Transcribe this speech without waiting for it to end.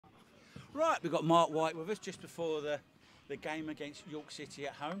Right, we've got Mark White with us just before the game against York City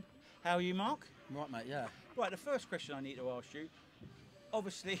at home. How are you, Mark? Right, mate, yeah. Right, the first question I need to ask you,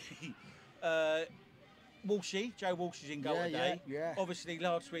 obviously, Joe Walsh is in goal today. Yeah. Obviously,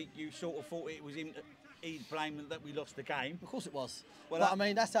 last week you sort of thought it was him, he'd blame that we lost the game. Of course it was. Well, but, I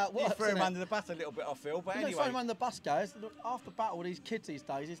mean, that's how it works. You threw him isn't it? under the bus a little bit, I feel, but You anyway. throw him under the bus, guys. Look, after battle, these kids these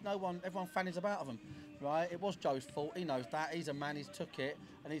days, everyone fannies about of them, right? It was Joe's fault. He knows that. He's a man. He's took it,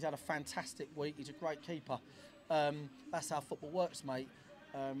 and he's had a fantastic week. He's a great keeper. That's how football works, mate.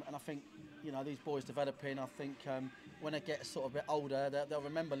 And I think, these boys developing. I think when they get sort of a bit older, they'll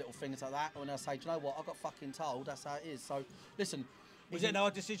remember little things like that. When they'll say, do you know what? I got fucking told. That's how it is. So, listen. Was it an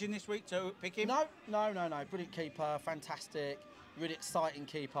hard decision this week to pick him? No. Brilliant keeper, fantastic, really exciting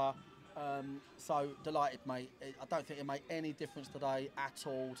keeper. So delighted, mate. I don't think it made any difference today at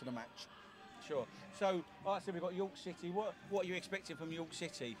all to the match. Sure. So, like I said, we've got York City. What are you expecting from York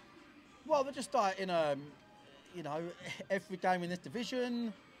City? Well, they're just starting, every game in this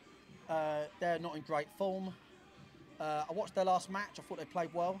division. They're not in great form. I watched their last match. I thought they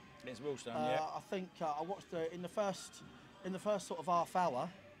played well. Against Wilstone, yeah. I think I watched in the first sort of half hour.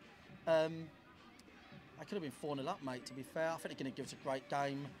 I could have been 4-0 up, mate, to be fair. I think they're going to give us a great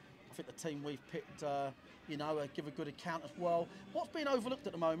game. I think the team we've picked, give a good account as well. What's been overlooked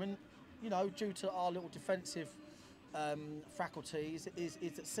at the moment, due to our little defensive faculties, is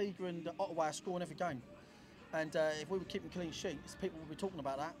that Seager and Ottawa are scoring every game. And if we were keeping clean sheets, people would be talking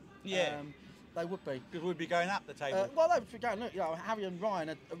about that. Yeah. They would be. Because we'd be going up the table. Well, they would be going, look, Harry and Ryan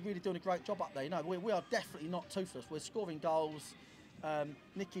are really doing a great job up there. We are definitely not toothless. We're scoring goals.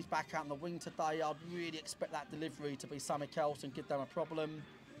 Nicky's back out on the wing today. I'd really expect that delivery to be something else and give them a problem.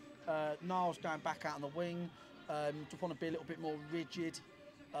 Niall's going back out on the wing. Just want to be a little bit more rigid.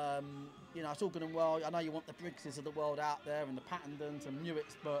 It's all good and well. I know you want the Briggses of the world out there and the Pattendons and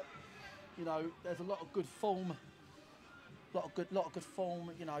Newitts, but there's a lot of good form. Lot of good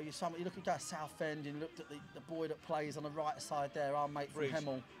form. You look at Southend and looked at the boy that plays on the right side there, our mate from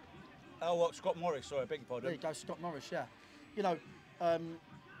Hemel. Oh, what, Scott Morris? Sorry, I beg your pardon. There you go, Scott Morris. Yeah.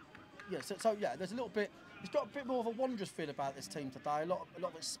 So there's a little bit. It's got a bit more of a wondrous feel about this team today. A lot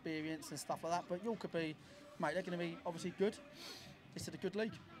of experience and stuff like that. But York could be, mate. They're going to be obviously good. This is a good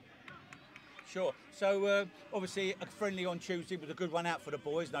league. Sure. So obviously a friendly on Tuesday was a good run out for the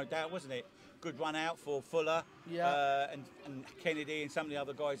boys, no doubt, wasn't it? Good run out for Fuller, and Kennedy and some of the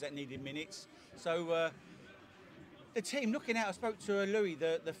other guys that needed minutes. So the team looking out, I spoke to Louis,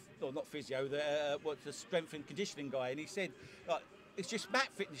 the strength and conditioning guy, and he said it's just mat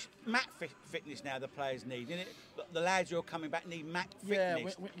fitness now the players need, isn't it? The lads who are coming back need mat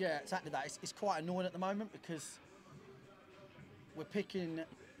fitness. Yeah, exactly that. It's quite annoying at the moment because we're picking.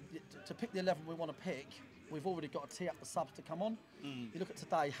 To pick the 11 we want to pick, we've already got to tee up the subs to come on. You look at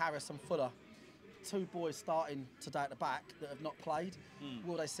today, Harris and Fuller, two boys starting today at the back that have not played.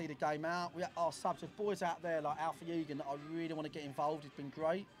 Will they see the game out? Our subs, there's boys out there like Alfie Egan that I really want to get involved. He's been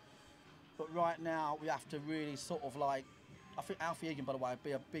great. But right now, we have to really sort of I think Alfie Egan, by the way, would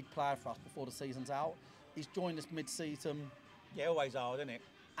be a big player for us before the season's out. He's joined us mid-season. Yeah, always are, isn't it?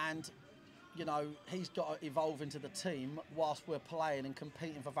 And he's got to evolve into the team whilst we're playing and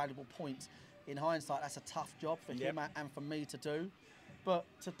competing for valuable points. In hindsight, that's a tough job for him and for me to do. But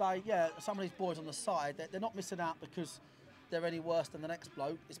today, some of these boys on the side, they're not missing out because they're any worse than the next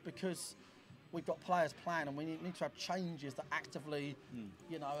bloke. It's because we've got players playing and we need to have changes that actively,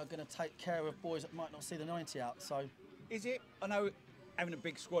 are going to take care of boys that might not see the 90 out. So, is it? I know having a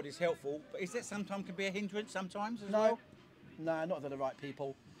big squad is helpful, but is that sometimes can be a hindrance sometimes as well? No, not if they're the right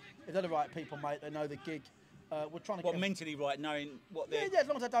people. If they're the right people, mate, they know the gig. We're trying to get mentally right, knowing what they're... Yeah, as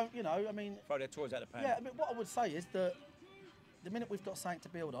long as they don't, throw their toys out the pan. Yeah, what I would say is that the minute we've got something to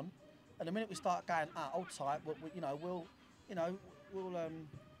build on, and the minute we start going, old type, we'll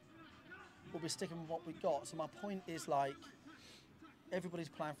be sticking with what we got. So my point is, everybody's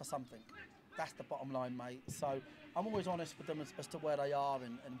playing for something. That's the bottom line, mate. So I'm always honest with them as to where they are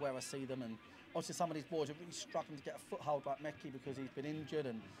and where I see them. And obviously some of these boys are really struggling to get a foothold like Mecky because he's been injured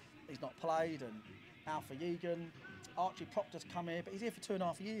and he's not played. And Alfie Egan, Archie Proctor's come here, but he's here for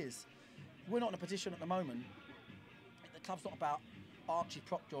 2.5 years. We're not in a position at the moment. The club's not about Archie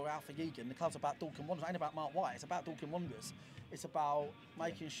Proctor or Alfie Egan. The club's about Dorking Wanderers. It ain't about Mark White. It's about Dorking Wanderers. It's about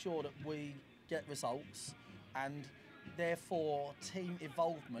making sure that we get results and therefore team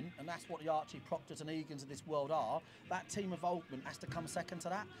involvement, and that's what the Archie Proctors and Egans of this world are. That team involvement has to come second to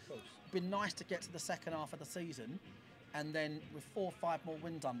that. It's been nice to get to the second half of the season and then with 4 or 5 more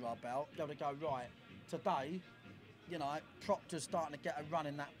wins under our belt, be able to go, right, today, Proctor's starting to get a run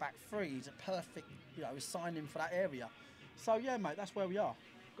in that back three. He's a perfect, he's signed him for that area. So, yeah, mate, that's where we are.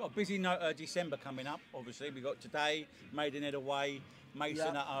 Got a busy December coming up, obviously. We've got today, Maidenhead away,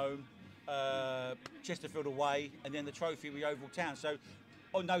 Mason at home, Chesterfield away, and then the trophy with Oval Town. So,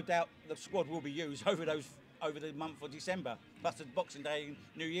 no doubt the squad will be used over the month of December, plus the Boxing Day and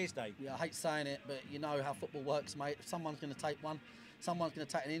New Year's Day. Yeah, I hate saying it, but you know how football works, mate. If someone's going to take one, someone's going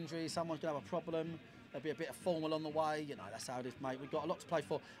to take an injury, someone's going to have a problem, there'll be a bit of form along the way. You know, that's how it is, mate. We've got a lot to play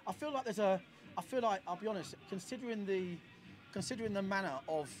for. I feel like I'll be honest, considering the manner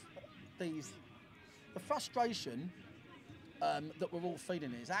of the frustration that we're all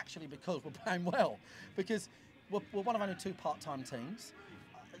feeling is actually because we're playing well, because we're one of only 2 part-time teams.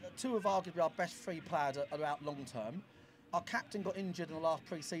 2 of arguably our best 3 players are out long term. Our captain got injured in the last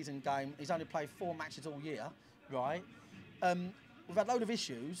pre-season game. He's only played 4 matches all year, right? We've had a load of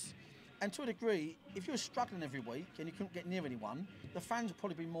issues, and to a degree, if you were struggling every week and you couldn't get near anyone, the fans would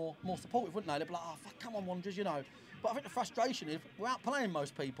probably be more supportive, wouldn't they? They'd be like, oh, fuck, come on, Wanderers, you know. But I think the frustration is we're out playing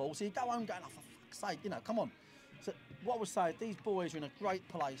most people, so you go home going, oh, for fuck's sake, you know, come on. So what I would say, these boys are in a great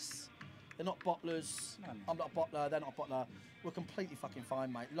place. They're not bottlers. No. I'm not a bottler, they're not a bottler. We're completely fucking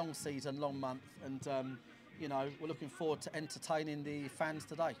fine, mate. Long season, long month, and you know, we're looking forward to entertaining the fans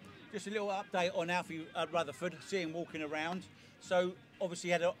today. Just a little update on Alfie Rutherford, see him walking around. So obviously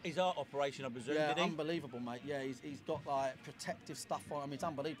he had his art operation, I presume, yeah, did he? Unbelievable, mate. Yeah, he's got like protective stuff on. I mean, it's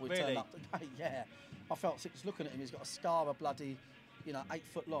unbelievable. He really? Turned up today. Yeah, I felt sick just looking at him. He's got a scar, a bloody, 8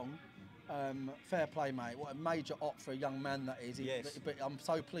 foot long. Fair play, mate. What a major op for a young man that is. Yes. But I'm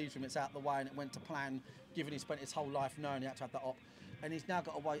so pleased with him. It's out the way and it went to plan, given he spent his whole life knowing he had to have that op. And he's now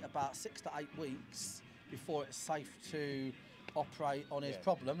got to wait about 6 to 8 weeks before it's safe to operate on his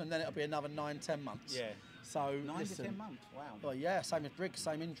problem, and then it'll be another 9-10 months. Yeah. So 9 to 10 months. Wow. Well, yeah, same as Briggs,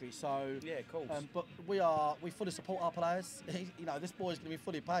 same injury. So yeah, of course. But we fully support our players. This boy's going to be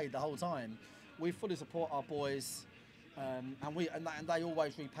fully paid the whole time. We fully support our boys. And they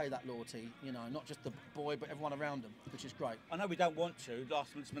always repay that loyalty, not just the boy, but everyone around them, which is great. I know we don't want to.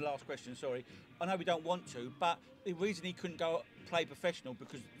 It's my last question. Sorry. I know we don't want to, but the reason he couldn't go play professional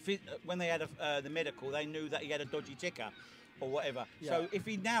because when they had the medical, they knew that he had a dodgy ticker or whatever. Yeah. So if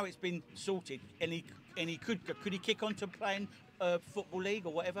it's been sorted and he could he kick on to playing football league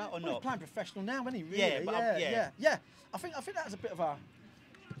or whatever or not? He's playing professional now, isn't he? Really? Yeah. I think that's a bit of a.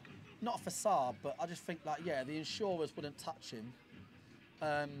 Not a facade, but I just think the insurers wouldn't touch him.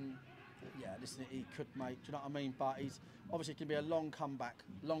 Listen, he could make. Do you know what I mean? But he's obviously going to be a long comeback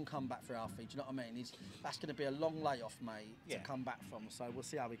for Alfie. Do you know what I mean? That's going to be a long layoff, mate, to come back from. So we'll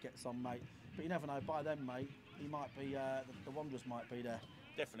see how he gets on, mate. But you never know. By then, mate, he might be. The Wanderers might be there.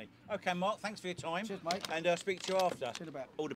 Definitely. Okay, Mark. Thanks for your time. Cheers, mate. And speak to you after. See you in a bit. All the